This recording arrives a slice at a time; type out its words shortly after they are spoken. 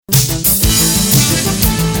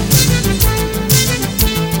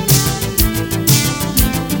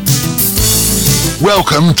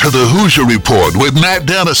Welcome to the Hoosier Report with Matt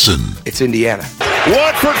Dennison. It's Indiana.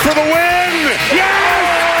 Watford for the win! Yes!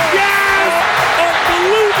 Yes!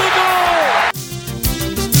 Unbelievable!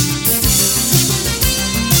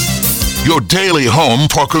 Your daily home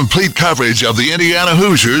for complete coverage of the Indiana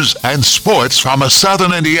Hoosiers and sports from a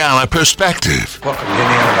Southern Indiana perspective. Welcome to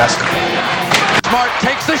Indiana basketball. Smart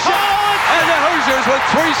takes the shot, and the Hoosiers with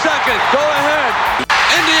 3 seconds go ahead.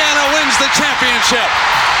 Indiana wins the championship.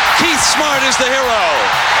 Keith Smart is the hero.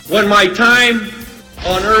 When my time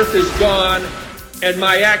on earth is gone and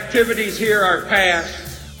my activities here are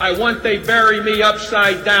past, I want they bury me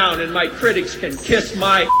upside down and my critics can kiss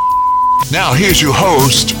my... Now here's your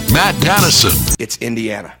host, Matt Dennison. It's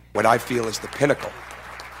Indiana, what I feel is the pinnacle,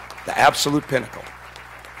 the absolute pinnacle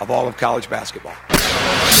of all of college basketball.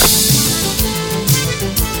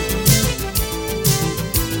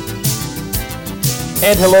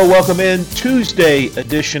 And hello, welcome in Tuesday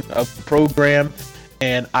edition of the program.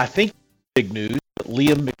 And I think big news,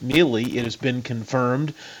 Liam McNeely, it has been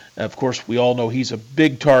confirmed. Of course, we all know he's a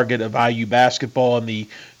big target of IU basketball in the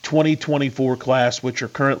 2024 class, which are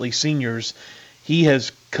currently seniors. He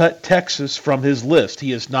has cut Texas from his list.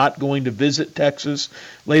 He is not going to visit Texas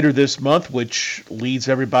later this month, which leads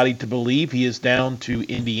everybody to believe he is down to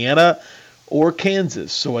Indiana or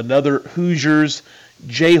Kansas. So another Hoosiers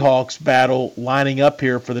Jayhawks battle lining up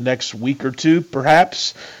here for the next week or two,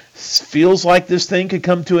 perhaps. Feels like this thing could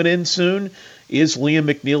come to an end soon. Is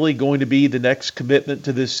Liam McNeely going to be the next commitment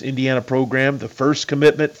to this Indiana program, the first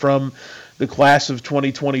commitment from the class of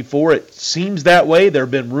 2024? It seems that way. There have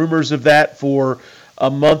been rumors of that for a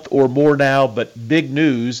month or more now, but big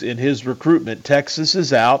news in his recruitment. Texas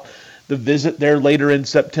is out. The visit there later in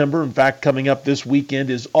September, in fact, coming up this weekend,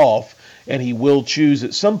 is off. And he will choose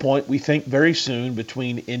at some point, we think very soon,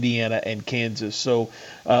 between Indiana and Kansas. So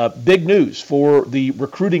big news for the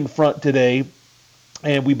recruiting front today.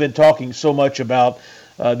 And we've been talking so much about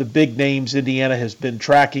the big names Indiana has been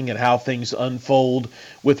tracking and how things unfold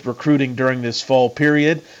with recruiting during this fall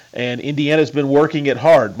period. And Indiana's been working it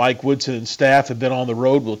hard. Mike Woodson and staff have been on the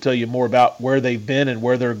road. We'll tell you more about where they've been and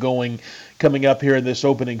where they're going coming up here in this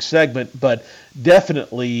opening segment, but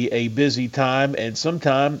definitely a busy time, and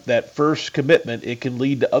sometime that first commitment, it can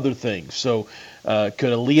lead to other things. So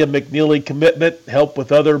could a Liam McNeely commitment help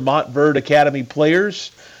with other Montverde Academy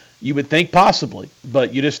players? You would think possibly,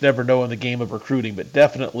 but you just never know in the game of recruiting. But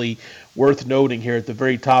definitely worth noting here at the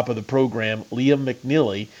very top of the program, Liam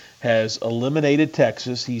McNeely has eliminated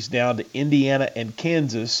Texas. He's down to Indiana and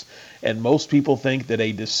Kansas, and most people think that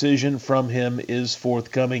a decision from him is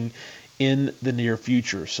forthcoming in the near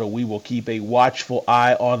future. So we will keep a watchful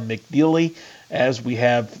eye on McNeely as we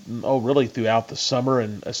have, really throughout the summer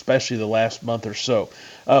and especially the last month or so.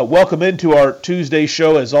 Welcome into our Tuesday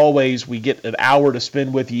show. As always, we get an hour to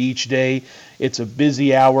spend with you each day. It's a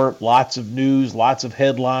busy hour, lots of news, lots of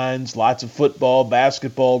headlines, lots of football,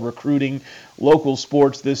 basketball, recruiting, local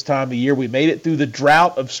sports this time of year. We made it through the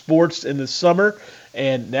drought of sports in the summer,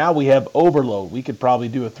 and now we have overload. We could probably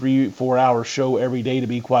do a 3-4 hour show every day, to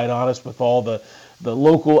be quite honest, with all the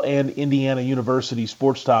local and Indiana University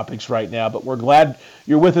sports topics right now. But we're glad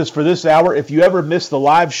you're with us for this hour. If you ever miss the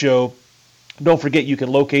live show, don't forget you can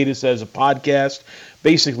locate us as a podcast.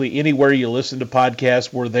 Basically, anywhere you listen to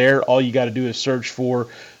podcasts, we're there. All you got to do is search for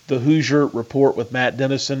the Hoosier Report with Matt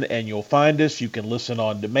Dennison, and you'll find us. You can listen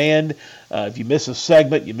on demand. If you miss a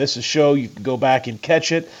segment, you miss a show, you can go back and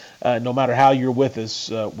catch it. No matter how you're with us,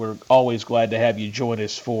 we're always glad to have you join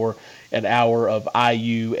us for an hour of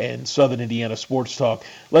IU and Southern Indiana sports talk.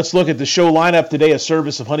 Let's look at the show lineup today, a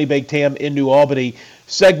service of Honey Baked Ham in New Albany.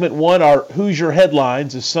 Segment 1, our Hoosier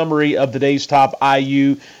headlines, a summary of the day's top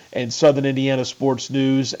IU and Southern Indiana sports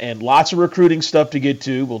news, and lots of recruiting stuff to get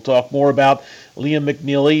to. We'll talk more about Liam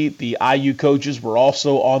McNeely. The IU coaches were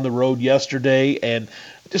also on the road yesterday, and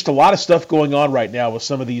just a lot of stuff going on right now with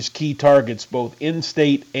some of these key targets, both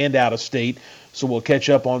in-state and out-of-state. So we'll catch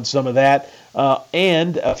up on some of that.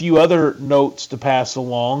 And a few other notes to pass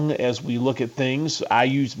along as we look at things.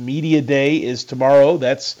 IU's Media Day is tomorrow.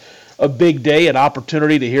 That's a big day, an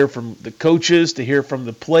opportunity to hear from the coaches, to hear from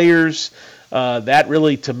the players. That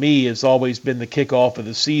really, to me, has always been the kickoff of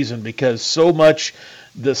the season, because so much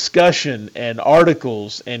discussion and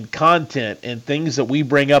articles and content and things that we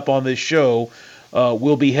bring up on this show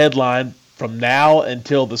will be headlined from now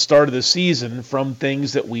until the start of the season from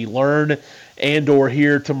things that we learn and or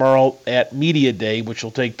hear tomorrow at Media Day, which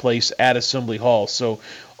will take place at Assembly Hall. So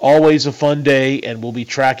always a fun day, and we'll be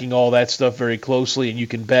tracking all that stuff very closely, and you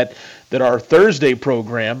can bet that our Friday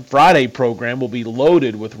program will be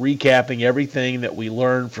loaded with recapping everything that we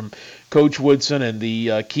learned from Coach Woodson and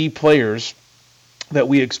the key players that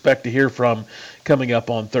we expect to hear from coming up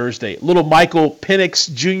on Thursday. Little Michael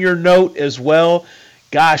Penix Jr. note as well.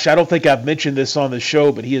 Gosh, I don't think I've mentioned this on the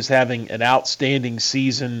show, but he is having an outstanding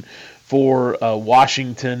season for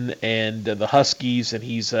Washington and the Huskies, and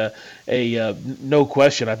he's no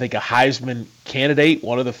question, I think, a Heisman candidate,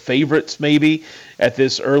 one of the favorites maybe at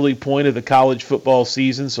this early point of the college football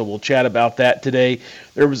season, so we'll chat about that today.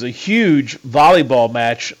 There was a huge volleyball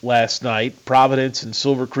match last night. Providence and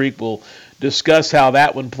Silver Creek will discuss how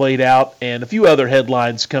that one played out, and a few other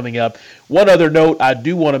headlines coming up. One other note I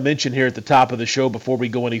do want to mention here at the top of the show before we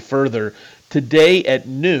go any further. Today at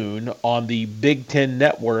noon on the Big Ten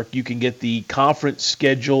Network, you can get the conference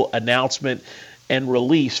schedule announcement and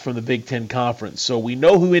release from the Big Ten Conference. So we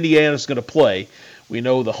know who Indiana's going to play. We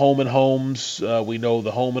know the home and homes. We know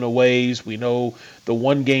the home and aways. We know the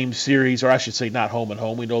one-game series, or I should say not home and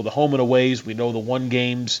home. We know the home and aways. We know the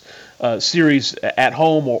one-games series at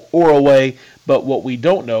home or away. But what we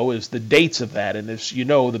don't know is the dates of that. And as you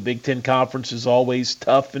know, the Big Ten Conference is always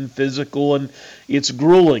tough and physical, and it's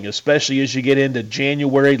grueling, especially as you get into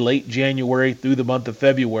January, late January through the month of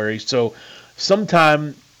February. So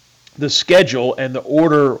sometime the schedule and the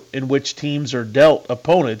order in which teams are dealt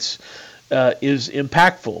opponents is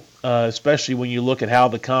impactful, especially when you look at how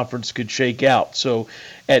the conference could shake out. So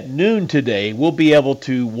at noon today, we'll be able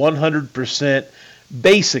to 100%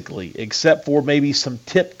 basically, except for maybe some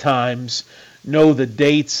tip times, know the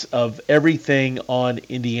dates of everything on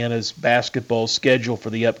Indiana's basketball schedule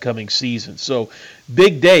for the upcoming season. So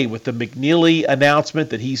big day with the McNeely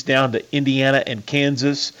announcement that he's down to Indiana and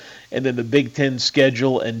Kansas, and then the Big Ten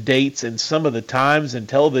schedule and dates and some of the times and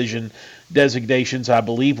television designations, I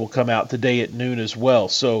believe, will come out today at noon as well.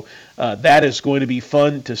 So that is going to be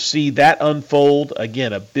fun to see that unfold.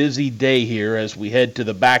 Again, a busy day here as we head to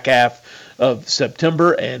the back half of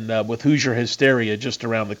September, and with Hoosier Hysteria just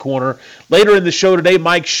around the corner. Later in the show today,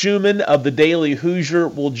 Mike Schumann of the Daily Hoosier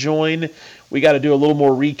will join. We got to do a little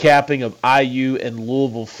more recapping of IU and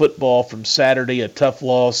Louisville football from Saturday, a tough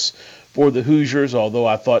loss for the Hoosiers, although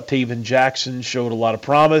I thought Taven Jackson showed a lot of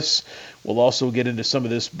promise. We'll also get into some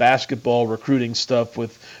of this basketball recruiting stuff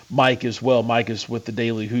with Mike as well. Mike is with the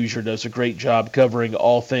Daily Hoosier, does a great job covering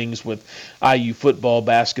all things with IU football,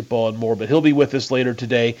 basketball, and more. But he'll be with us later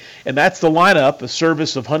today. And that's the lineup, a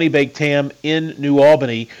service of Honey Baked Ham in New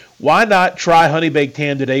Albany. Why not try Honey Baked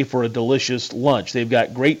Ham today for a delicious lunch? They've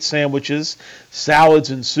got great sandwiches,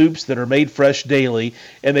 salads, and soups that are made fresh daily,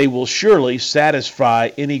 and they will surely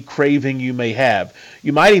satisfy any craving you may have.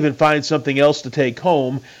 You might even find something else to take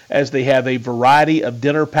home, as they have a variety of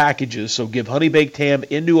dinner packages. So give Honey Baked Ham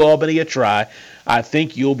in New Albany a try. I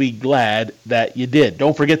think you'll be glad that you did.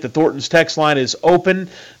 Don't forget the Thornton's text line is open.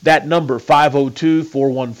 That number,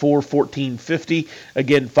 502-414-1450.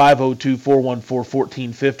 Again,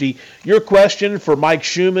 502-414-1450. Your question for Mike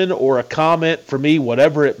Schumann or a comment for me,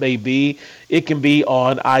 whatever it may be, it can be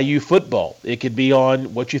on IU football. It could be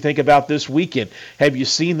on what you think about this weekend. Have you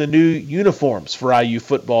seen the new uniforms for IU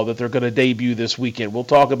football that they're going to debut this weekend? We'll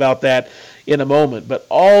talk about that in a moment. But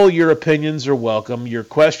all your opinions are welcome. Your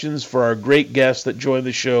questions for our great guests that join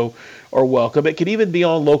the show are welcome. It can even be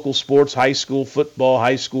on local sports, high school football,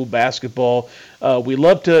 high school basketball. We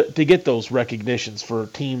love to get those recognitions for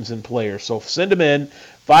teams and players. So send them in.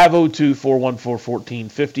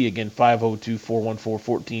 502-414-1450. Again,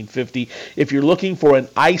 502-414-1450. If you're looking for an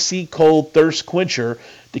icy cold thirst quencher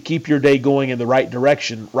to keep your day going in the right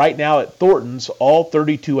direction, right now at Thornton's, all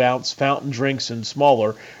 32-ounce fountain drinks and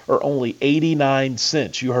smaller are only 89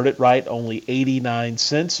 cents. You heard it right, only 89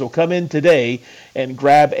 cents. So come in today and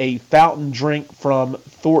grab a fountain drink from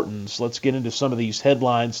Thornton's. Let's get into some of these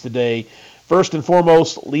headlines today. First and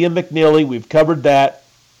foremost, Liam McNeely, we've covered that.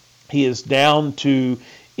 He is down to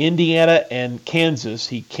Indiana and Kansas.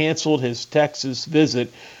 He canceled his Texas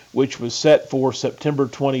visit, which was set for September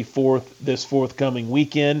 24th, this forthcoming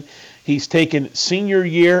weekend. He's taken senior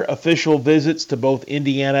year official visits to both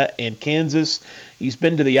Indiana and Kansas. He's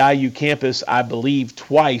been to the IU campus, I believe,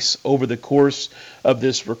 twice over the course of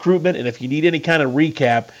this recruitment. And if you need any kind of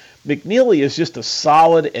recap, McNeely is just a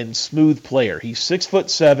solid and smooth player. He's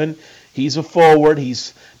 6'7". He's a forward.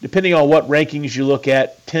 He's, depending on what rankings you look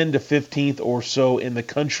at, 10 to 15th or so in the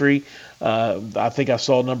country. I think I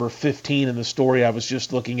saw number 15 in the story I was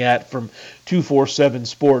just looking at from 247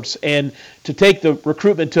 Sports. And to take the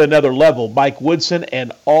recruitment to another level, Mike Woodson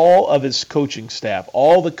and all of his coaching staff,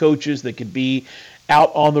 all the coaches that could be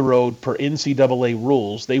out on the road per NCAA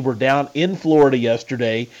rules, they were down in Florida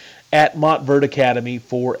yesterday at Montverde Academy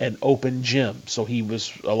for an open gym. So he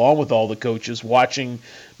was, along with all the coaches, watching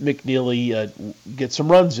McNeely get some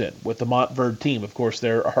runs in with the Montverde team. Of course,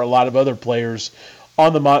 there are a lot of other players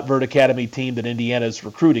on the Montverde Academy team that Indiana is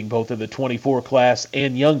recruiting, both in the 24 class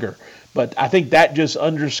and younger. But I think that just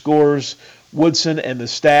underscores Woodson and the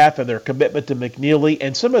staff and their commitment to McNeely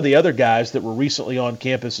and some of the other guys that were recently on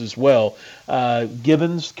campus as well.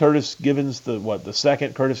 Curtis Givens, the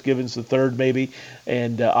second, Curtis Givens the third maybe,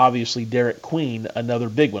 and obviously Derek Queen, another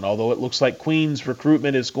big one, although it looks like Queen's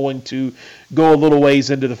recruitment is going to go a little ways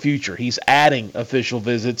into the future. He's adding official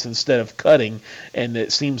visits instead of cutting, and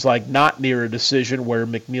it seems like not near a decision where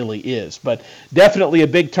McNeely is. But definitely a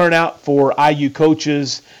big turnout for IU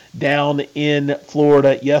coaches down in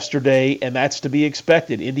Florida yesterday, and that's to be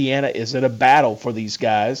expected. Indiana is in a battle for these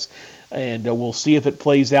guys, and we'll see if it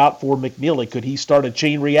plays out for McNeely. Could he start a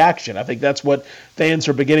chain reaction? I think that's what fans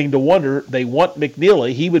are beginning to wonder. They want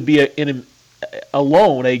McNeely. He would be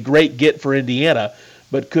alone a great get for Indiana,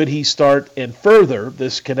 but could he start and further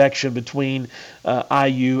this connection between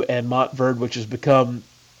IU and Montverde, which has become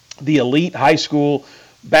the elite high school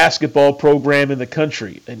basketball program in the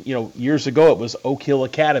country? And years ago it was Oak Hill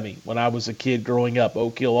Academy when I was a kid growing up.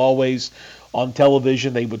 Oak Hill always on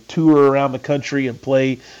television. They would tour around the country and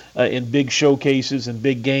play in big showcases and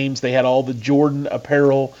big games. They had all the Jordan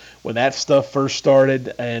apparel when that stuff first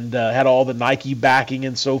started, and had all the Nike backing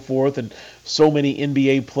and so forth, and so many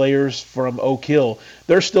NBA players from Oak Hill.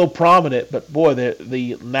 They're still prominent, but boy,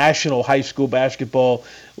 the national high school basketball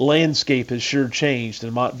landscape has sure changed,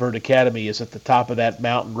 and Montverde Academy is at the top of that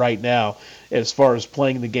mountain right now as far as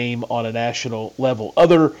playing the game on a national level.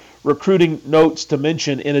 Other recruiting notes to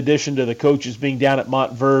mention, in addition to the coaches being down at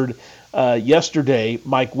Montverde yesterday,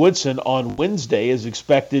 Mike Woodson on Wednesday is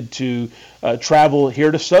expected to travel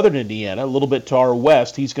here to southern Indiana, a little bit to our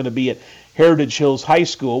west. He's going to be at Heritage Hills High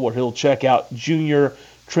School, where he'll check out junior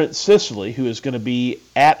Trent Sicily, who is going to be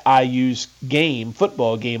at IU's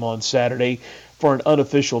football game on Saturday for an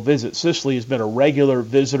unofficial visit. Sicily has been a regular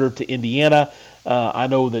visitor to Indiana. I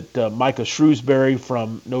know that Micah Shrewsbury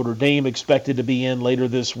from Notre Dame expected to be in later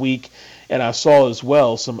this week, and I saw as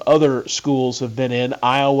well some other schools have been in.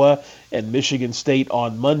 Iowa and Michigan State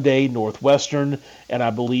on Monday, Northwestern, and I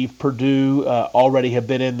believe Purdue already have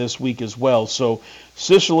been in this week as well. So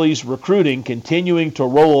Sicily's recruiting continuing to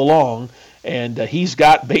roll along, and he's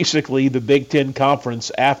got basically the Big Ten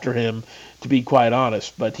Conference after him, to be quite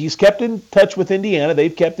honest. But he's kept in touch with Indiana.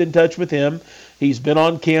 They've kept in touch with him. He's been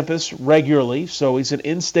on campus regularly, so he's an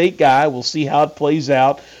in-state guy. We'll see how it plays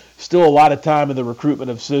out. Still a lot of time in the recruitment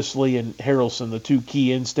of Sicily and Harrelson, the two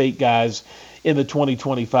key in-state guys in the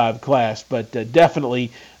 2025 class. But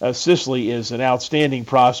definitely Sicily is an outstanding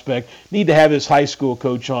prospect. Need to have his high school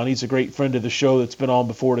coach on. He's a great friend of the show that's been on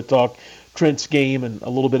before to talk Trent's game and a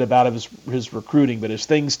little bit about his recruiting. But as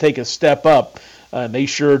things take a step up, and they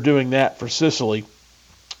sure are doing that for Sicily,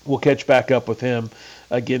 we'll catch back up with him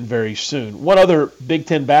again very soon. One other Big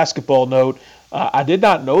Ten basketball note, I did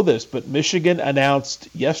not know this, but Michigan announced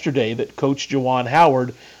yesterday that Coach Juwan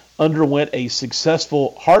Howard underwent a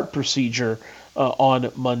successful heart procedure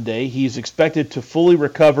on Monday. He's expected to fully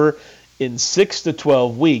recover in 6 to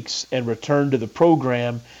 12 weeks and return to the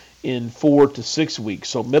program in 4 to 6 weeks.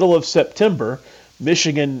 So middle of September,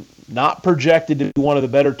 Michigan not projected to be one of the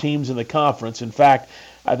better teams in the conference. In fact,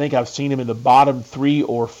 I think I've seen him in the bottom 3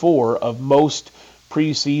 or 4 of most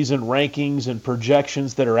preseason rankings and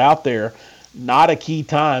projections that are out there. Not a key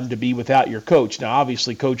time to be without your coach. Now,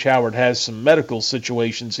 obviously, Coach Howard has some medical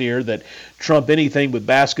situations here that trump anything with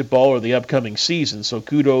basketball or the upcoming season, so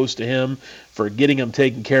kudos to him for getting him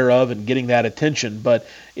taken care of and getting that attention. But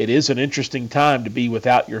it is an interesting time to be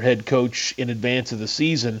without your head coach in advance of the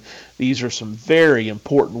season. These are some very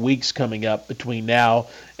important weeks coming up between now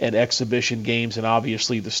and exhibition games and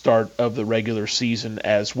obviously the start of the regular season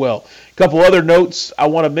as well. A couple other notes I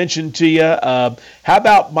want to mention to you. How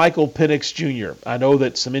about Michael Penix Jr.? I know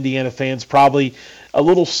that some Indiana fans probably a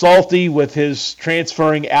little salty with his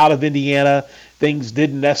transferring out of Indiana. Things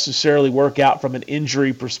didn't necessarily work out from an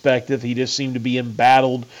injury perspective. He just seemed to be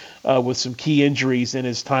embattled with some key injuries in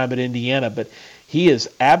his time at Indiana. But he is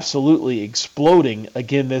absolutely exploding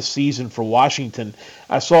again this season for Washington.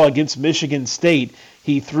 I saw against Michigan State,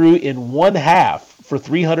 he threw in one half for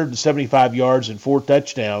 375 yards and 4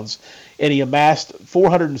 touchdowns, and he amassed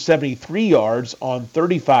 473 yards on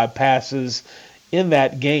 35 passes in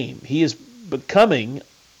that game. He is becoming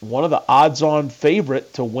one of the odds-on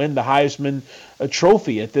favorite to win the Heisman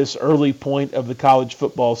Trophy at this early point of the college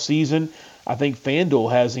football season. I think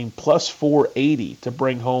FanDuel has him plus 480 to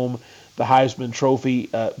bring home the Heisman Trophy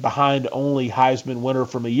behind only Heisman winner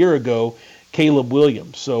from a year ago, Caleb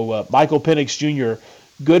Williams. So Michael Penix Jr.,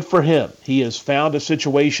 good for him. He has found a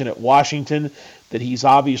situation at Washington that he's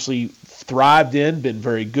obviously thrived in, been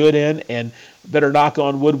very good in, and better knock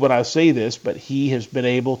on wood when I say this, but he has been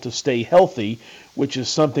able to stay healthy, which is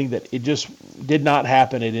something that it just did not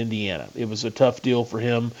happen at Indiana. It was a tough deal for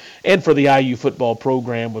him and for the IU football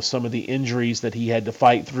program with some of the injuries that he had to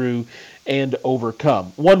fight through and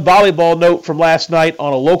overcome. One volleyball note from last night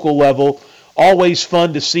on a local level. Always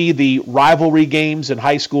fun to see the rivalry games in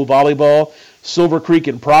high school volleyball. Silver Creek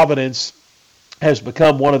and Providence has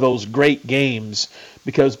become one of those great games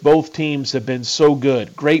because both teams have been so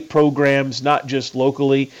good. Great programs, not just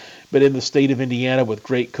locally, but in the state of Indiana with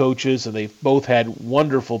great coaches, and they've both had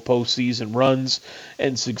wonderful postseason runs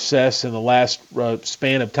and success in the last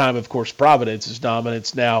span of time. Of course, Providence's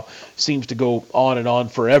dominance now seems to go on and on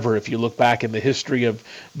forever if you look back in the history of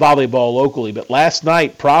volleyball locally. But last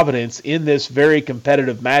night, Providence, in this very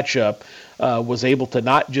competitive matchup, was able to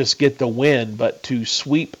not just get the win, but to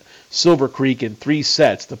sweep Silver Creek in 3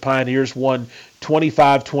 sets. The Pioneers won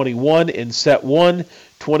 25-21 in set 1,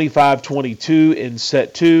 25-22 in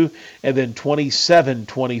set 2, and then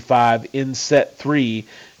 27-25 in set 3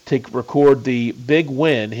 to record the big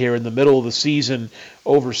win here in the middle of the season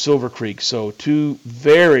over Silver Creek. So 2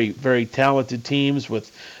 very, very talented teams with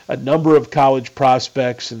a number of college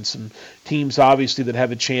prospects and some teams obviously that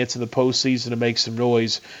have a chance in the postseason to make some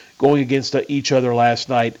noise going against each other last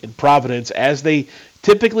night in Providence, as they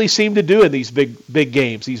typically seem to do in these big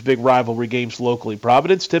games, these big rivalry games locally.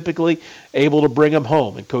 Providence typically able to bring them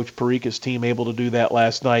home, and Coach Parika's team able to do that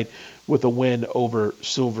last night with a win over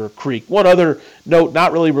Silver Creek. One other note,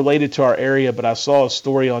 not really related to our area, but I saw a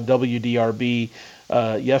story on WDRB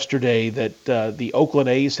yesterday that the Oakland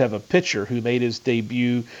A's have a pitcher who made his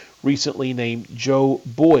debut recently named Joe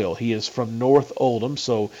Boyle. He is from North Oldham,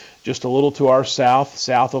 so just a little to our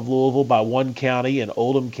south of Louisville by one county in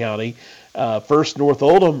Oldham County. First North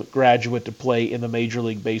Oldham graduate to play in the Major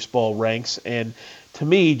League Baseball ranks, and to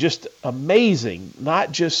me, just amazing,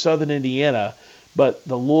 not just Southern Indiana, but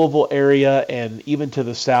the Louisville area and even to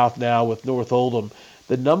the south now with North Oldham,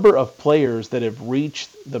 the number of players that have reached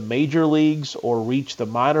the major leagues or reached the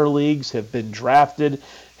minor leagues, have been drafted,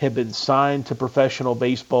 have been signed to professional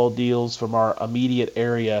baseball deals from our immediate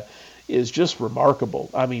area is just remarkable.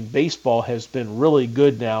 I mean, baseball has been really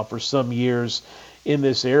good now for some years in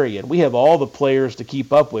this area, and we have all the players to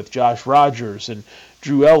keep up with. Josh Rogers and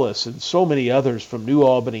Drew Ellis and so many others from New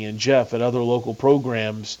Albany and Jeff and other local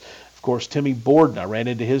programs. Of course, Timmy Borden, I ran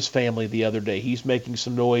into his family the other day. He's making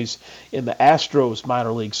some noise in the Astros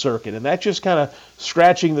minor league circuit, and that's just kind of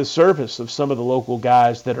scratching the surface of some of the local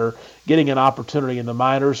guys that are getting an opportunity in the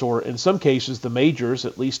minors or in some cases the majors,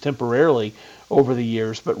 at least temporarily over the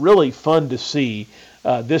years. But really fun to see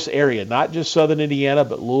this area, not just Southern Indiana,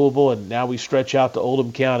 but Louisville, and now we stretch out to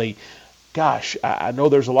Oldham County. Gosh, I know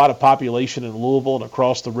there's a lot of population in Louisville and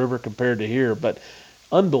across the river compared to here, but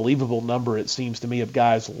unbelievable number, it seems to me, of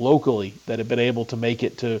guys locally that have been able to make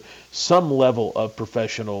it to some level of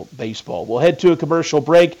professional baseball. We'll head to a commercial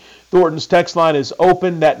break. Thornton's text line is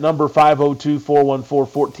open. That number,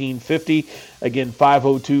 502-414-1450. Again,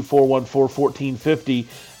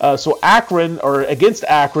 502-414-1450. So Akron, or against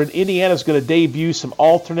Akron, Indiana's going to debut some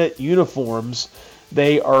alternate uniforms.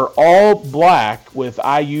 They are all black with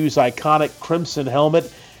IU's iconic crimson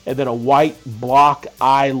helmet and then a white block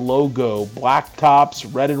eye logo, black tops,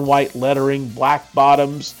 red and white lettering, black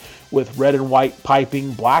bottoms with red and white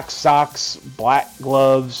piping, black socks, black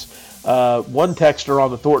gloves. One texter on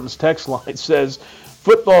the Thornton's text line says,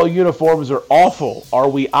 football uniforms are awful. Are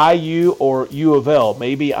we IU or U of L?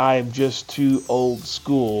 Maybe I am just too old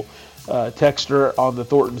school. Texter on the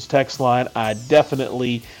Thornton's text line, I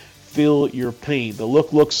definitely feel your pain. The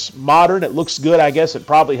look looks modern. It looks good. I guess it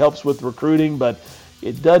probably helps with recruiting, but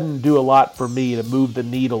it doesn't do a lot for me to move the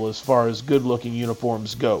needle as far as good-looking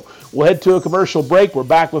uniforms go. We'll head to a commercial break. We're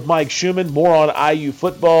back with Mike Schumann, more on IU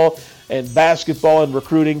football and basketball and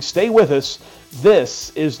recruiting. Stay with us. This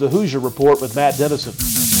is the Hoosier Report with Matt Dennison.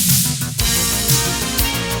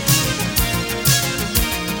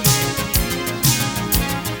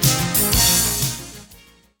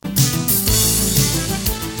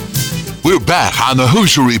 We're back on the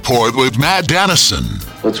Hoosier Report with Matt Dennison.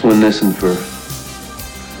 Let's win this one for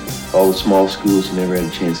all the small schools who never had a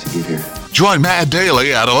chance to get here. Join Matt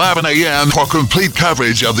daily at 11 a.m. for complete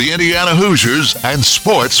coverage of the Indiana Hoosiers and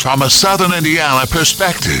sports from a Southern Indiana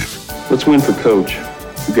perspective. Let's win for Coach,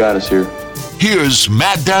 who got us here. Here's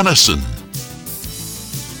Matt Dennison.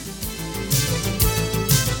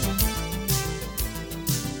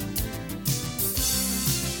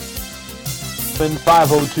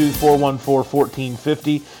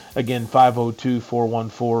 502-414-1450. Again,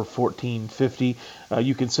 502-414-1450.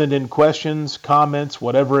 You can send in questions, comments,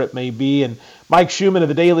 whatever it may be. And Mike Schumann of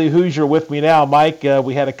the Daily Hoosier with me now. Mike,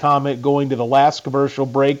 we had a comment going to the last commercial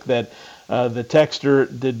break that the texter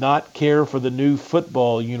did not care for the new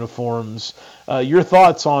football uniforms. Your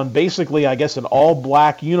thoughts on basically, I guess, an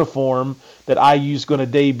all-black uniform that IU is going to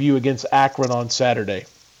debut against Akron on Saturday?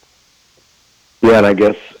 Yeah, and I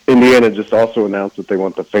guess Indiana just also announced that they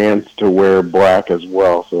want the fans to wear black as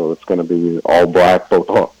well, so it's going to be all black both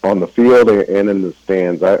on the field and in the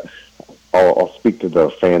stands. I'll speak to the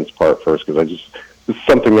fans part first because this is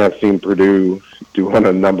something I've seen Purdue do on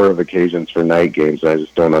a number of occasions for night games, and I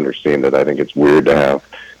just don't understand it. I think it's weird to have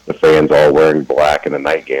the fans all wearing black in a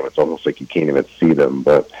night game. It's almost like you can't even see them.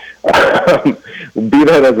 But be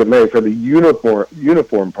that as it may, for the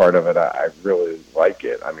uniform part of it, I really like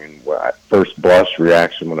it. I mean, first blush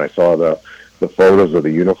reaction when I saw the photos of the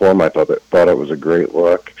uniform, I thought it was a great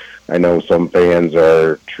look. I know some fans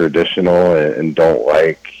are traditional and don't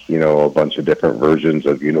like, a bunch of different versions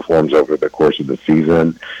of uniforms over the course of the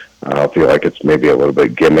season. I feel like it's maybe a little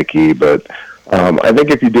bit gimmicky, but I think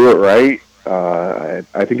if you do it right,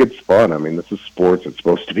 I think it's fun. I mean, this is sports. It's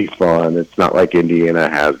supposed to be fun. It's not like Indiana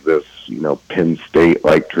has this, Penn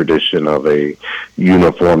State-like tradition of a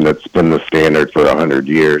uniform that's been the standard for 100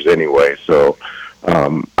 years anyway. So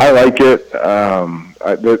I like it.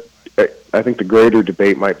 I think the greater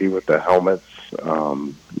debate might be with the helmets.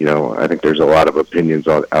 I think there's a lot of opinions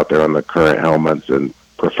out there on the current helmets and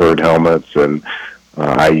preferred helmets, and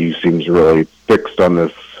IU seems really fixed on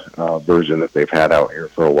this version that they've had out here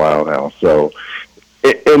for a while now. So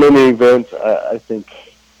in any event, I think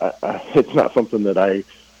it's not something that I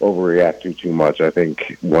overreact to too much. I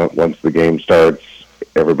think once the game starts,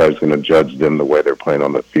 everybody's going to judge them the way they're playing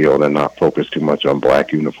on the field and not focus too much on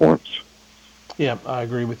black uniforms. Yeah, I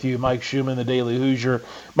agree with you. Mike Schumann, the Daily Hoosier.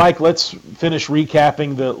 Mike, let's finish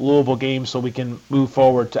recapping the Louisville game so we can move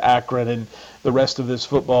forward to Akron and the rest of this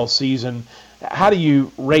football season. How do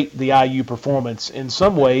you rate the IU performance? In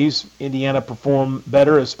some ways, Indiana performed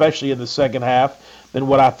better, especially in the second half, than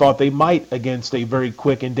what I thought they might against a very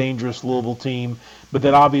quick and dangerous Louisville team. But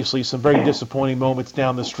then obviously some very disappointing moments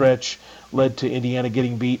down the stretch led to Indiana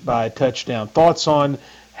getting beat by a touchdown. Thoughts on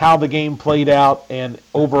how the game played out and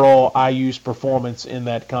overall IU's performance in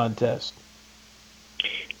that contest?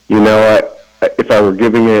 If I were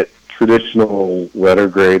giving it traditional letter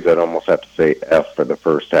grades, I'd almost have to say F for the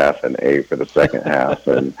first half and A for the second half.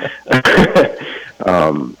 And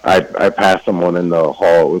I passed someone in the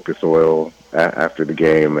hall at Lucas Oil after the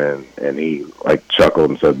game, and he chuckled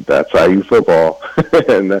and said, "That's IU football,"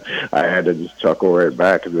 and I had to just chuckle right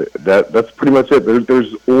back. That's pretty much it.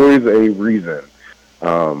 There's always a reason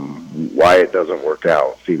why it doesn't work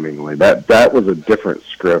out. Seemingly, that was a different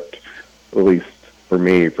script, at least for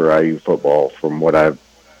me, for IU football from what I've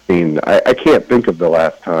seen. I can't think of the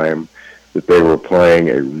last time that they were playing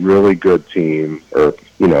a really good team, or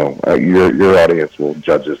your audience will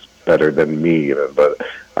judge us better than me, but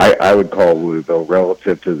I would call Louisville,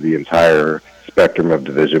 relative to the entire spectrum of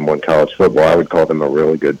Division I college football, I would call them a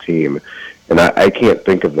really good team. And I can't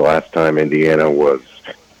think of the last time Indiana was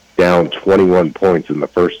down 21 points in the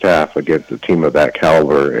first half against a team of that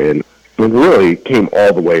caliber, and it really came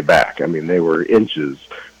all the way back. I mean, they were inches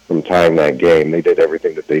from tying that game. They did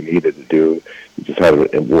everything that they needed to do. They just had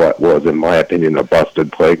what was, in my opinion, a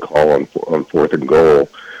busted play call on 4th and goal.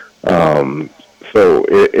 So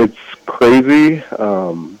it's crazy,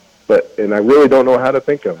 and I really don't know how to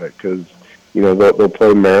think of it because, they'll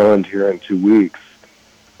play Maryland here in 2 weeks,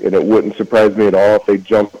 and it wouldn't surprise me at all if they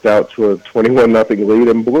jumped out to a 21-0 lead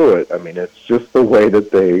and blew it. I mean, it's just the way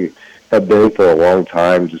that they have been for a long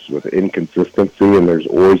time, just with inconsistency, and there's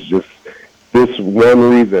always just this one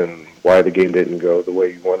reason why the game didn't go the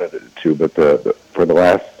way you wanted it to. But for the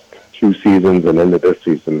last 2 seasons and into this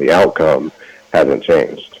season, the outcome hasn't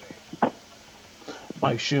changed.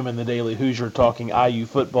 Mike Schumann, the Daily Hoosier, talking IU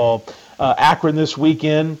football. Akron this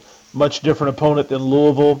weekend, much different opponent than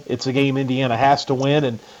Louisville. It's a game Indiana has to win,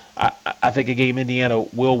 and I think a game Indiana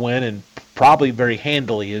will win, and probably very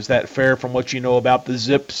handily. Is that fair from what you know about the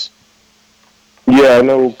Zips? Yeah, I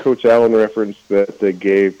know Coach Allen referenced that they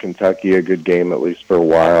gave Kentucky a good game, at least for a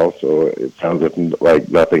while, so it sounds like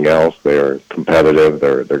nothing else. They're competitive.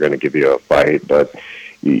 They're going to give you a fight, but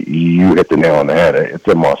you hit the nail on the head. It's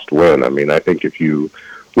a must-win. I mean, I think if you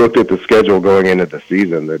looked at the schedule going into the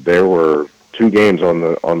season, that there were 2 games on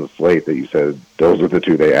the slate that you said those are the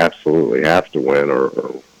 2 they absolutely have to win, or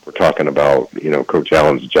we're talking about, Coach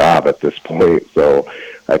Allen's job at this point. So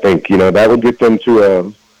I think, that would get them to a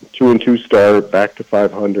 2-2 start, back to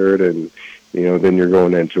 500, and, then you're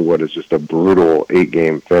going into what is just a brutal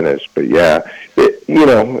 8-game finish. But yeah,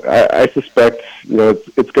 I suspect,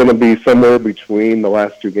 it's going to be somewhere between the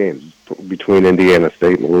last 2 games, between Indiana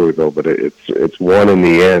State and Louisville. But it's one in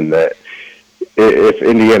the end that, if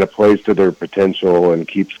Indiana plays to their potential and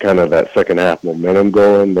keeps kind of that second half momentum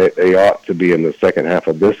going, they ought to be in the second half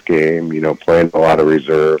of this game, playing a lot of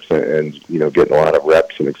reserves and getting a lot of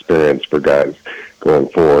reps and experience for guys going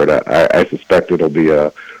forward. I suspect it'll be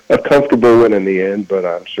a comfortable win in the end, but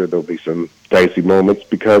I'm sure there'll be some dicey moments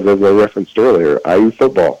because, as I referenced earlier, IU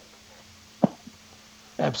football.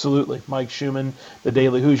 Absolutely. Mike Schumann, the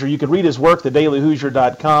Daily Hoosier. You can read his work,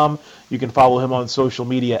 thedailyhoosier.com. You can follow him on social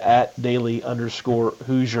media at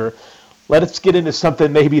 @daily_Hoosier. Let us get into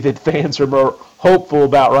something maybe that fans are more hopeful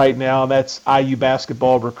about right now, and that's IU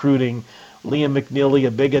basketball recruiting. Liam McNeely,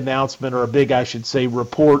 a big announcement, or I should say,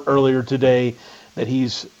 report earlier today that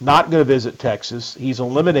he's not going to visit Texas. He's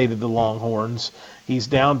eliminated the Longhorns. He's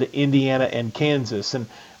down to Indiana and Kansas. And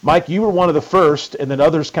Mike, you were one of the first, and then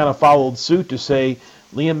others kind of followed suit to say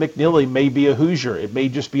Liam McNeely may be a Hoosier. It may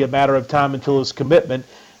just be a matter of time until his commitment.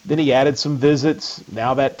 Then he added some visits.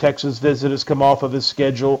 Now that Texas visit has come off of his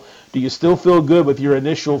schedule. Do you still feel good with your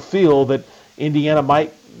initial feel that Indiana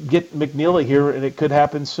might get McNeely here and it could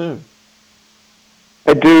happen soon?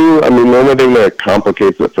 I do. I mean, the only thing that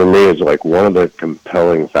complicates it for me is, one of the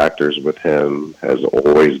compelling factors with him has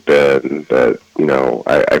always been that,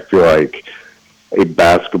 I feel like a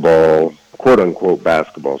basketball, quote-unquote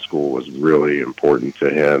basketball school was really important to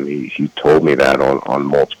him. He told me that on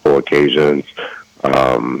multiple occasions.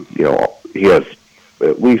 He has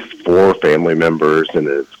at least 4 family members in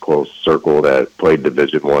his close circle that played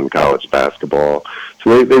Division I college basketball.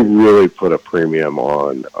 So they really put a premium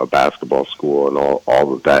on a basketball school and all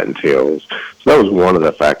that that entails. So that was one of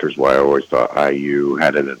the factors why I always thought IU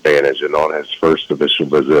had an advantage. And on his first official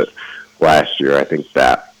visit last year, I think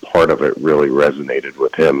that part of it really resonated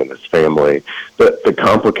with him and his family. The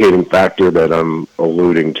complicating factor that I'm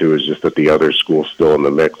alluding to is just that the other school still in the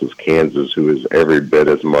mix is Kansas, who is every bit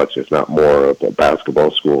as much, if not more, of a basketball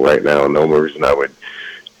school right now. And the only reason I would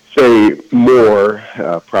say more,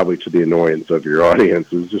 probably to the annoyance of your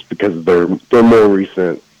audience, is just because of their more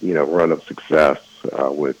recent, run of success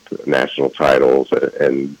with national titles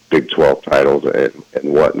and Big 12 titles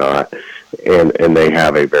and whatnot. And they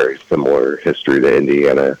have a very similar history to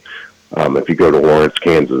Indiana. If you go to Lawrence,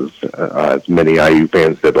 Kansas, as many IU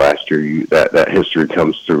fans did last year, that history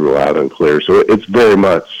comes through loud and clear. So it's very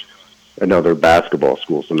much another basketball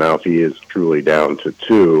school. So now if he is truly down to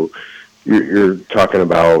 2, you're talking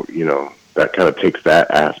about, that kind of takes that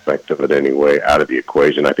aspect of it anyway out of the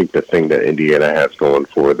equation. I think the thing that Indiana has going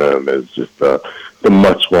for them is just the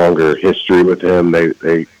much longer history with him.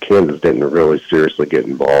 Kansas didn't really seriously get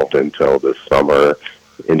involved until this summer.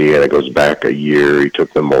 Indiana goes back a year. He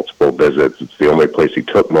took them multiple visits. It's the only place he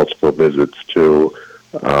took multiple visits to.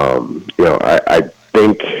 I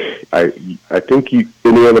think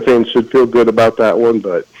Indiana fans should feel good about that one,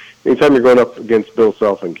 but anytime you're going up against Bill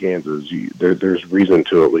Self in Kansas, there's reason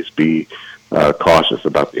to at least be cautious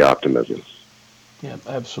about the optimism. Yeah,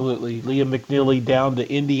 absolutely. Liam McNeely down to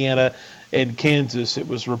Indiana and Kansas. It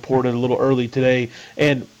was reported a little early today.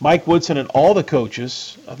 And Mike Woodson and all the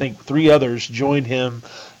coaches, I think 3 others, joined him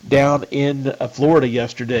down in Florida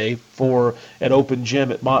yesterday for an open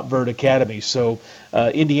gym at Montverde Academy. So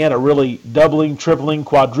Indiana really doubling, tripling,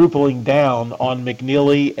 quadrupling down on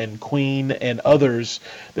McNeely and Queen and others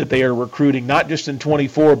that they are recruiting, not just in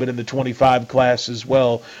 24, but in the 25 class as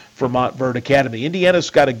well for Montverde Academy.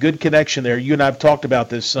 Indiana's got a good connection there. You and I have talked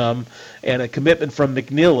about this some, and a commitment from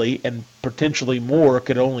McNeely and potentially more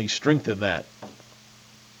could only strengthen that.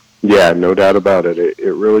 Yeah, no doubt about it.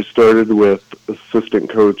 It really started with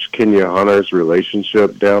assistant coach Kenya Hunter's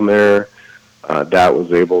relationship down there. That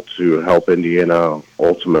was able to help Indiana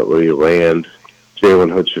ultimately land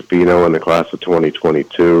Jalen Hood-Schifino in the class of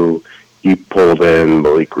 2022. He pulled in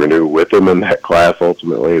Malik Renew with him in that class,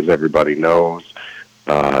 ultimately, as everybody knows.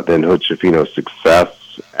 Then Hood-Schifino's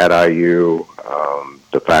success at IU,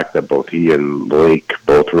 the fact that both he and Malik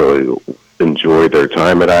both really enjoyed their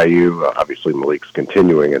time at IU. Obviously, Malik's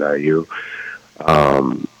continuing at IU.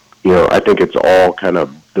 I think it's all kind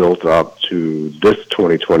of built up to this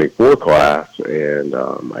 2024 class, and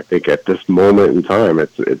I think at this moment in time,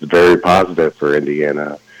 it's very positive for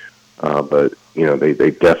Indiana. But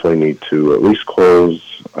they definitely need to at least close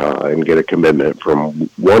and get a commitment from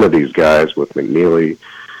one of these guys, with McNeely,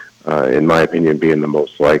 in my opinion, being the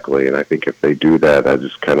most likely. And I think if they do that, that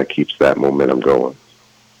just kind of keeps that momentum going.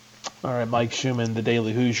 All right, Mike Schumann, the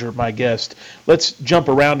Daily Hoosier, my guest. Let's jump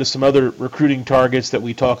around to some other recruiting targets that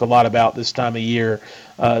we talk a lot about this time of year.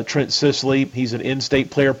 Trent Sisley, he's an in-state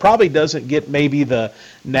player, probably doesn't get maybe the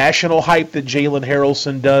national hype that Jalen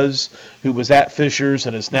Harrelson does, who was at Fishers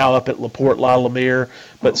and is now up at LaPorte La Lumiere.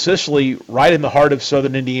 But Sisley, right in the heart of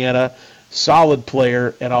Southern Indiana, solid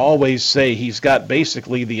player, and I always say he's got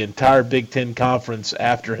basically the entire Big Ten Conference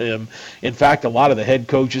after him. In fact, a lot of the head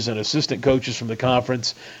coaches and assistant coaches from the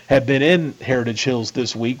conference have been in Heritage Hills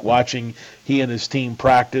this week watching he and his team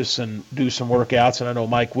practice and do some workouts, and I know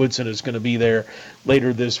Mike Woodson is going to be there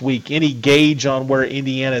later this week. Any gauge on where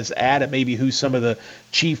Indiana's at and maybe who some of the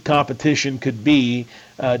chief competition could be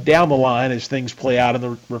down the line as things play out in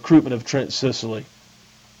the recruitment of Trent Sisley?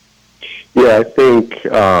 Yeah, I think,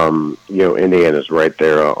 Indiana's right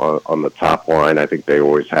there on the top line. I think they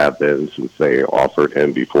always have been since they offered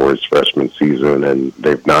him before his freshman season, and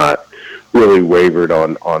they've not really wavered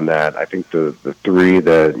on that. I think the three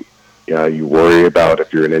that you worry about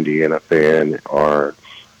if you're an Indiana fan are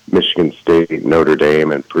Michigan State, Notre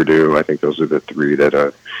Dame, and Purdue. I think those are the three that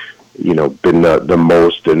are been the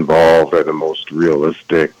most involved or the most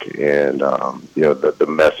realistic, and the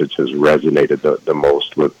message has resonated the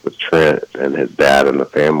most with Trent and his dad and the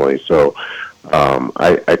family. So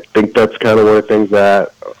I think that's kind of where things are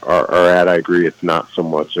at. I agree it's not so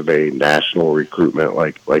much of a national recruitment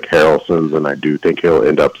like Harrelson's, and I do think he'll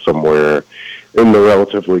end up somewhere in the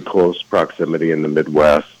relatively close proximity in the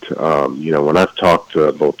Midwest. When I've talked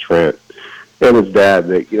to both Trent and his dad,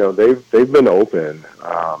 they've been open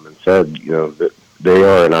and said that they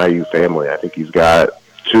are an IU family. I think he's got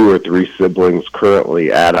 2 or 3 siblings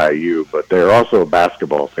currently at IU, but they're also a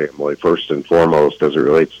basketball family first and foremost as it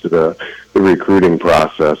relates to the recruiting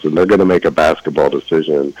process, and they're going to make a basketball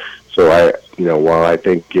decision. So while I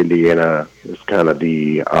think Indiana is kind of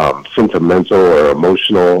the sentimental or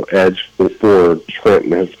emotional edge for Trent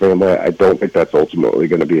and his family, I don't think that's ultimately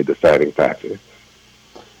going to be a deciding factor.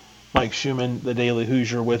 Mike Schumann, the Daily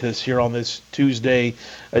Hoosier, with us here on this Tuesday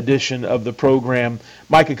edition of the program.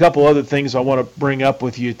 Mike, a couple other things I want to bring up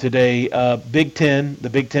with you today. Big Ten, the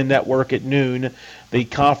Big Ten Network at noon, the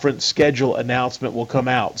conference schedule announcement will come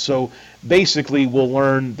out. So basically we'll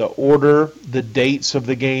learn the order, the dates of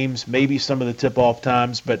the games, maybe some of the tip-off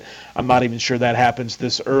times, but I'm not even sure that happens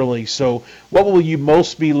this early. So what will you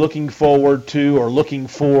most be looking forward to or looking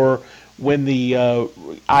for when the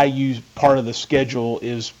IU part of the schedule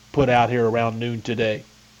is put out here around noon today?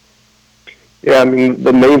 Yeah, I mean,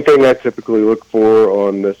 the main thing I typically look for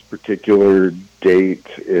on this particular date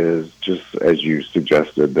is just, as you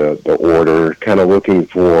suggested, the order, kind of looking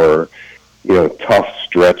for, tough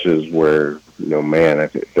stretches where, I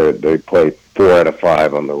think they play 4 out of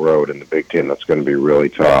 5 on the road in the Big Ten. That's going to be really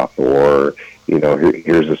tough. Or,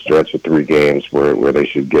 here's a stretch of 3 games where they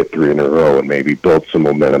should get 3 in a row and maybe build some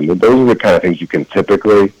momentum. Those are the kind of things you can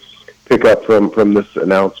typically pick up from this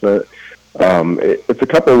announcement. It's a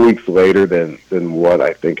couple of weeks later than what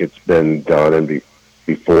I think it's been done and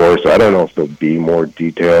before, so I don't know if there'll be more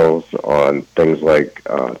details on things like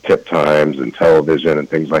tip times and television and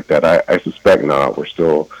things like that. I suspect not. We're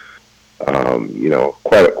still,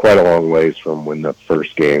 quite a long ways from when the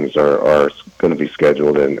first games are going to be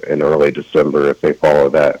scheduled in early December if they follow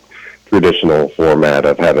that traditional format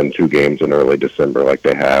of having 2 games in early December like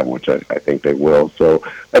they have, which I think they will. So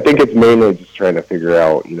I think it's mainly just trying to figure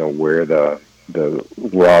out, where the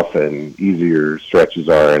rough and easier stretches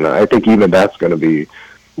are. And I think even that's going to be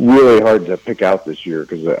really hard to pick out this year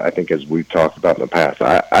because I think, as we've talked about in the past,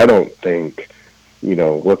 I don't think,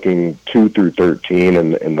 looking 2 through 13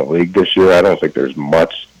 in the league this year, I don't think there's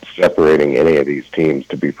much separating any of these teams,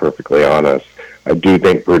 to be perfectly honest. I do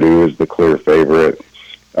think Purdue is the clear favorite.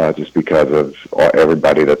 Just because of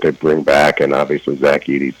everybody that they bring back, and obviously Zach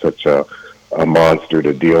Edey's such a monster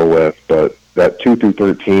to deal with. But that 2 through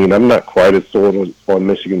 13, I'm not quite as sold on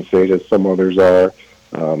Michigan State as some others are.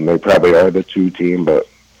 They probably are the 2 team, but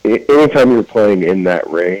anytime you're playing in that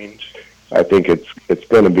range, I think it's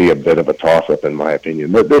going to be a bit of a toss-up in my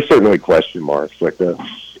opinion. But there's certainly question marks. Like the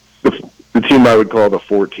team I would call the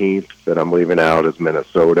 14th that I'm leaving out is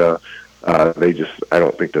Minnesota. I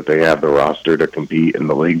don't think that they have the roster to compete in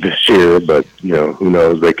the league this year, but, who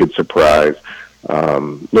knows, they could surprise.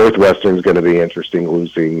 Northwestern's going to be interesting,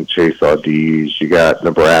 losing Chase Audige. You got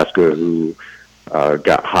Nebraska, who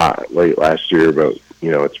got hot late last year, but,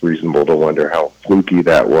 it's reasonable to wonder how fluky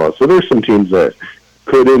that was. So there's some teams that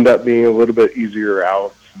could end up being a little bit easier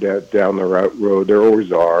out down the road. There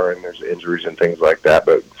always are, and there's injuries and things like that,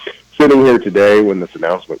 but sitting here today when this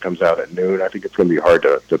announcement comes out at noon, I think it's going to be hard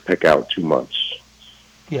to pick out too much.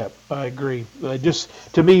 Yeah, I agree. Just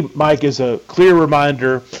to me, Mike, is a clear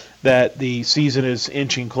reminder that the season is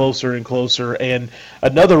inching closer and closer. And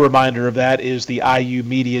another reminder of that is the IU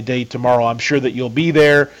Media Day tomorrow. I'm sure that you'll be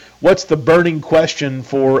there. What's the burning question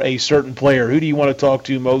for a certain player? Who do you want to talk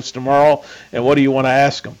to most tomorrow, and what do you want to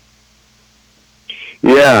ask them?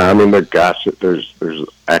 Yeah, I mean, there's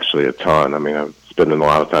actually a ton. I mean, I'm spending a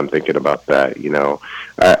lot of time thinking about that.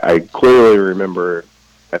 I clearly remember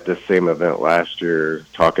at this same event last year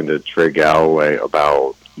talking to Trey Galloway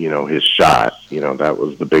about, his shot. That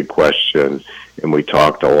was the big question. And we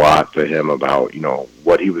talked a lot to him about,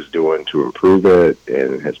 what he was doing to improve it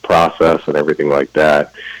and his process and everything like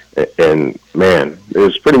that. And, man, it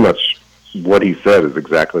was pretty much what he said is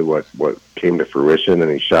exactly what came to fruition,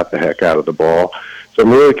 and he shot the heck out of the ball. So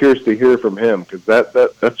I'm really curious to hear from him, because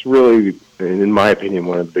that's really, in my opinion,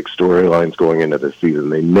 one of the big storylines going into this season.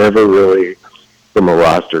 They never really, from a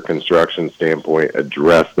roster construction standpoint,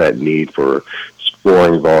 address that need for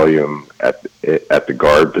scoring volume at the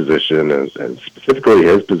guard position, and specifically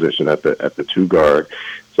his position at the two guard.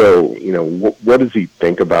 So, what does he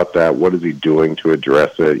think about that? What is he doing to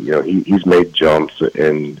address it? He's made jumps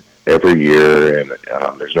in every year, and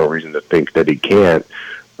there's no reason to think that he can't.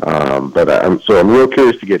 But I'm real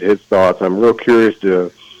curious to get his thoughts. I'm real curious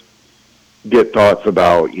to get thoughts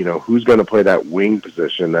about, who's going to play that wing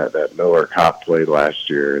position that Miller Kopp played last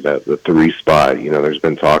year, the 3 spot. There's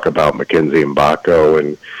been talk about Mackenzie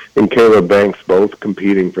Mbako and Caleb Banks both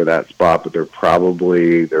competing for that spot, but their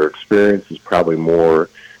experience is probably more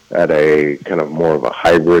at a kind of more of a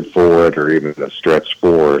hybrid forward or even a stretch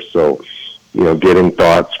 4. So, getting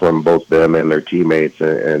thoughts from both them and their teammates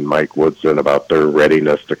and Mike Woodson about their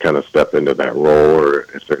readiness to kind of step into that role, or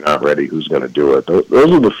if they're not ready, who's going to do it. Those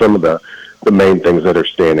are some of the main things that are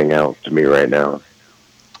standing out to me right now.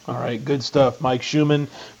 All right, good stuff. Mike Schumann,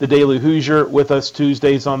 the Daily Hoosier, with us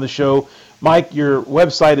Tuesdays on the show. Mike, your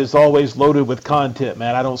website is always loaded with content,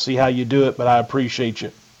 man. I don't see how you do it, but I appreciate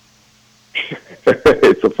you.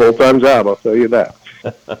 It's a full-time job, I'll tell you that.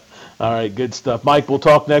 All right, good stuff. Mike, we'll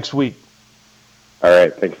talk next week. All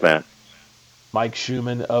right, thanks, Matt. Mike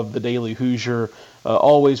Schumann of the Daily Hoosier,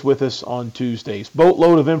 always with us on Tuesdays.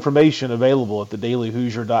 Boatload of information available at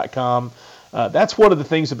thedailyhoosier.com. That's one of the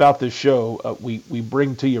things about this show. We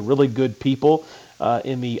bring to you really good people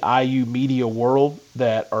in the IU media world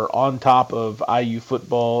that are on top of IU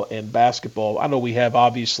football and basketball. I know we have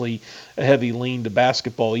obviously a heavy lean to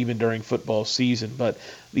basketball even during football season, but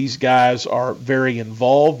these guys are very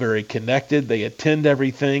involved, very connected. They attend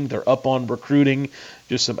everything. They're up on recruiting.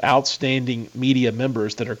 Just some outstanding media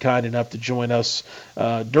members that are kind enough to join us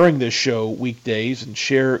during this show weekdays and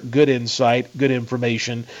share good insight, good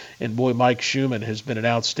information. And boy, Mike Schumann has been an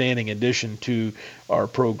outstanding addition to our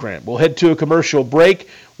program. We'll head to a commercial break.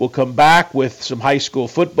 We'll come back with some high school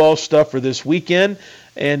football stuff for this weekend.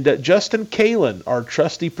 And Justin Kalen, our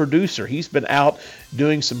trusty producer, he's been out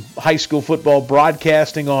doing some high school football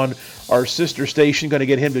broadcasting on our sister station. Going to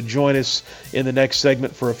get him to join us in the next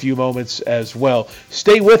segment for a few moments as well.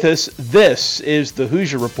 Stay with us. This is the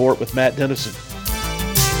Hoosier Report with Matt Dennison.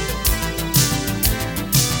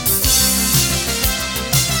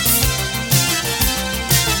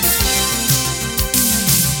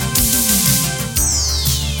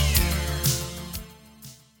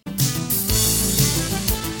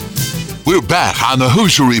 We're back on the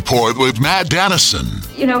Hoosier Report with Matt Dennison.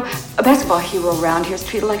 A basketball hero around here is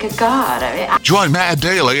treated like a god. Join Matt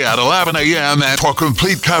daily at 11 a.m. for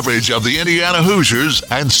complete coverage of the Indiana Hoosiers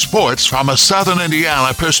and sports from a Southern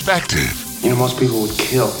Indiana perspective. Most people would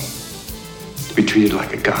kill to be treated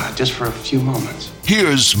like a god just for a few moments.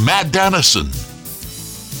 Here's Matt Dennison.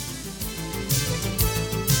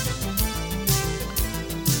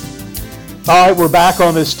 All right, we're back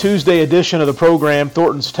on this Tuesday edition of the program.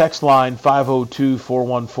 Thornton's text line,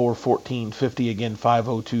 502-414-1450. Again,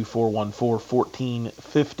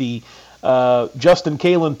 502-414-1450. Justin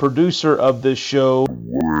Kalen, producer of this show.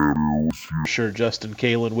 Sure, Justin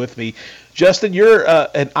Kalen with me. Justin, you're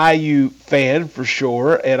an IU fan for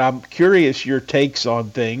sure, and I'm curious your takes on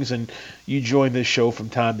things, and you join this show from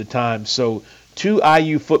time to time. So 2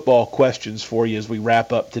 IU football questions for you as we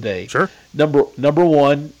wrap up today. Sure. Number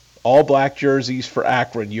one, all black jerseys for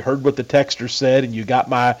Akron. You heard what the texter said, and you got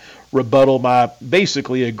my rebuttal, my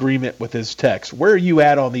basically agreement with his text. Where are you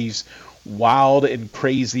at on these wild and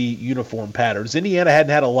crazy uniform patterns? Indiana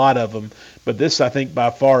hadn't had a lot of them, but this, I think,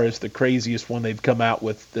 by far is the craziest one they've come out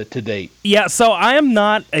with to date. Yeah, so I am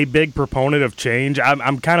not a big proponent of change.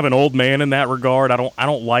 I'm kind of an old man in that regard. I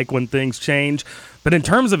don't like when things change. But in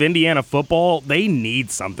terms of Indiana football, they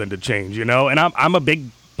need something to change, and I'm a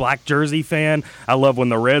big black jersey fan. I love when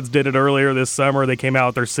the Reds did it earlier this summer. They came out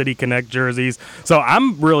with their City Connect jerseys. So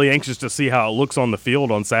I'm really anxious to see how it looks on the field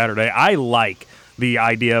on Saturday. I like the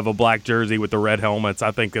idea of a black jersey with the red helmets. I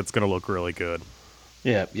think it's going to look really good.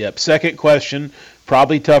 Yep. Second question,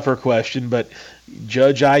 probably tougher question, but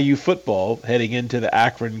judge IU football heading into the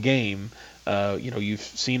Akron game. You've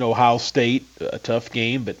seen Ohio State, a tough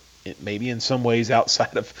game, but maybe in some ways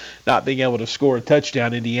outside of not being able to score a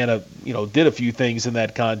touchdown, Indiana, did a few things in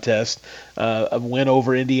that contest. A win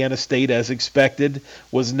over Indiana State as expected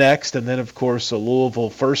was next, and then, of course, a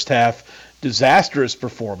Louisville first half disastrous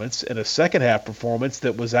performance and a second half performance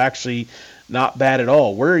that was actually not bad at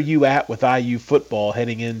all. Where are you at with IU football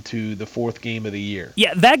heading into the fourth game of the year?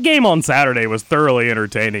 Yeah, that game on Saturday was thoroughly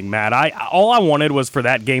entertaining, Matt. All I wanted was for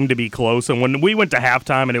that game to be close, and when we went to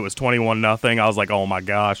halftime and it was 21-0, I was like, oh my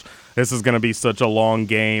gosh, this is going to be such a long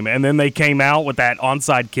game. And then they came out with that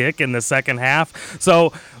onside kick in the second half.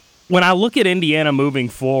 So when I look at Indiana moving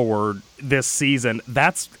forward this season,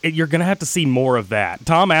 you're going to have to see more of that.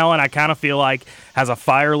 Tom Allen, I kind of feel like, has a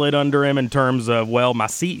fire lit under him in terms of, my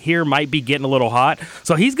seat here might be getting a little hot.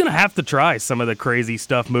 So he's going to have to try some of the crazy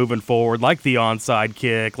stuff moving forward, like the onside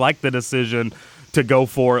kick, like the decision to go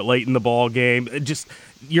for it late in the ball game.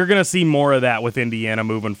 You're going to see more of that with Indiana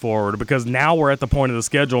moving forward, because now we're at the point of the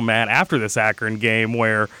schedule, Matt, after this Akron game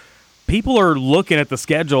where people are looking at the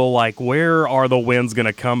schedule like, where are the wins going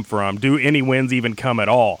to come from? Do any wins even come at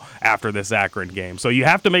all after this Akron game? So you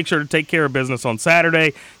have to make sure to take care of business on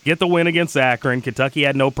Saturday, get the win against Akron. Kentucky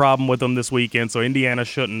had no problem with them this weekend, so Indiana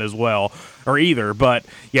shouldn't as well, or either. But,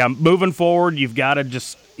 yeah, moving forward, you got to be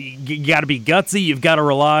gutsy. You've got to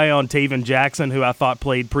rely on Taven Jackson, who I thought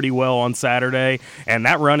played pretty well on Saturday. And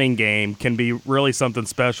that running game can be really something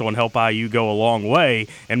special and help IU go a long way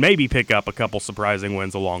and maybe pick up a couple surprising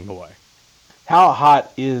wins along the way. How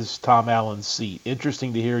hot is Tom Allen's seat?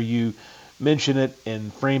 Interesting to hear you mention it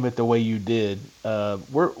and frame it the way you did.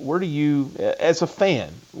 Where do you, as a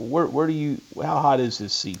fan, how hot is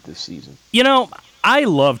his seat this season? I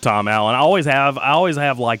love Tom Allen. I always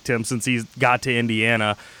have liked him since he's got to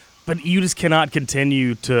Indiana. But you just cannot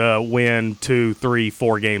continue to win 2, 3,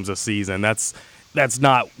 4 games a season. That's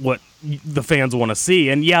not what the fans want to see.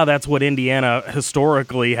 And yeah, that's what Indiana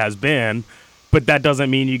historically has been. But that doesn't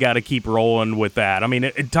mean you got to keep rolling with that. I mean,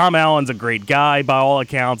 Tom Allen's a great guy by all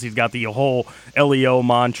accounts. He's got the whole LEO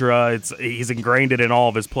mantra. He's ingrained it in all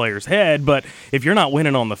of his players' head. But if you're not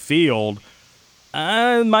winning on the field,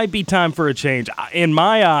 it might be time for a change. In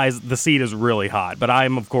my eyes, the seat is really hot. But I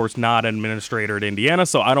am, of course, not an administrator at Indiana,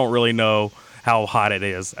 so I don't really know how hot it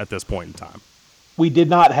is at this point in time. We did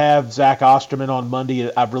not have Zach Osterman on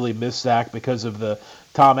Monday. I've really missed Zach because of the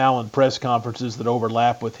Tom Allen press conferences that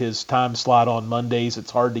overlap with his time slot on Mondays.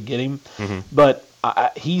 It's hard to get him. Mm-hmm. But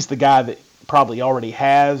he's the guy that probably already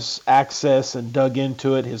has access and dug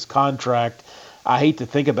into it, his contract. I hate to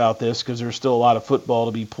think about this because there's still a lot of football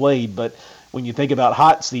to be played, but when you think about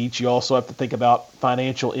hot seats, you also have to think about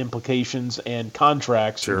financial implications and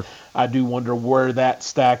contracts. Sure. I do wonder where that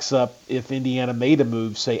stacks up if Indiana made a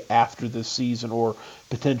move, say, after this season or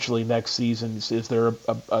potentially next season. Is there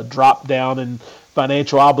a drop down in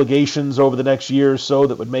financial obligations over the next year or so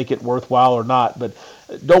that would make it worthwhile or not? But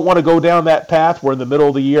don't want to go down that path. We're in the middle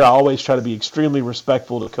of the year. I always try to be extremely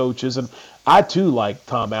respectful to coaches. And I, too, like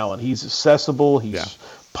Tom Allen. He's accessible. He's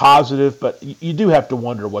positive, but you do have to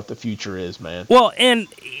wonder what the future is, man. Well, and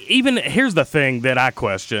even here's the thing that I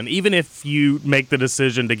question. Even if you make the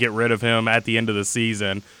decision to get rid of him at the end of the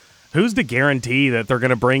season, who's to guarantee that they're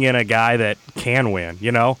going to bring in a guy that can win,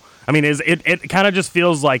 I mean, it kind of just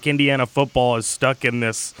feels like Indiana football is stuck in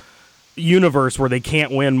this universe where they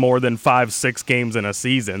can't win more than 5-6 games in a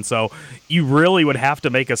season. So you really would have to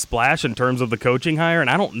make a splash in terms of the coaching hire, and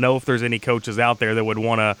I don't know if there's any coaches out there that would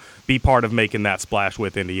want to be part of making that splash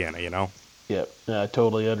with Indiana, Yep, I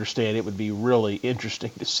totally understand. It would be really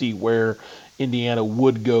interesting to see where Indiana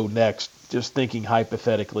would go next, just thinking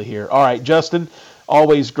hypothetically here. All right, Justin,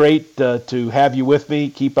 always great to have you with me.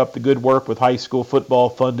 Keep up the good work with high school football.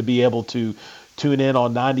 Fun to be able to tune in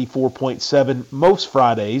on 94.7 most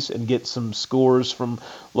Fridays and get some scores from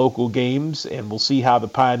local games, and we'll see how the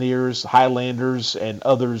Pioneers, Highlanders, and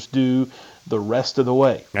others do the rest of the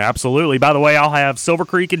way. Absolutely. By the way, I'll have Silver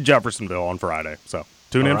Creek and Jeffersonville on Friday, so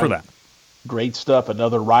tune in for that. Great stuff.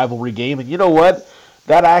 Another rivalry game, and you know what?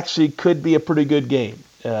 That actually could be a pretty good game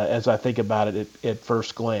as I think about it at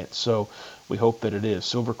first glance, so we hope that it is.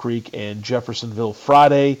 Silver Creek and Jeffersonville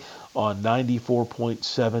Friday on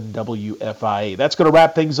 94.7 WFIA. That's going to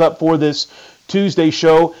wrap things up for this Tuesday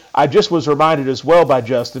show. I just was reminded as well by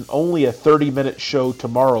Justin, only a 30-minute show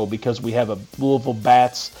tomorrow because we have a Louisville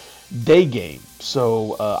Bats day game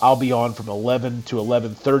So I'll be on from 11 to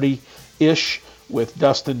 11:30-ish with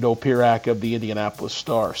Dustin Dopirak of the Indianapolis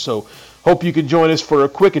Star. So hope you can join us for a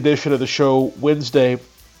quick edition of the show Wednesday.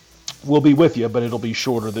 We'll be with you, but it'll be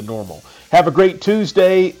shorter than normal. Have a great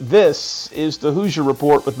Tuesday. This is the Hoosier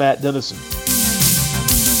Report with Matt Dennison.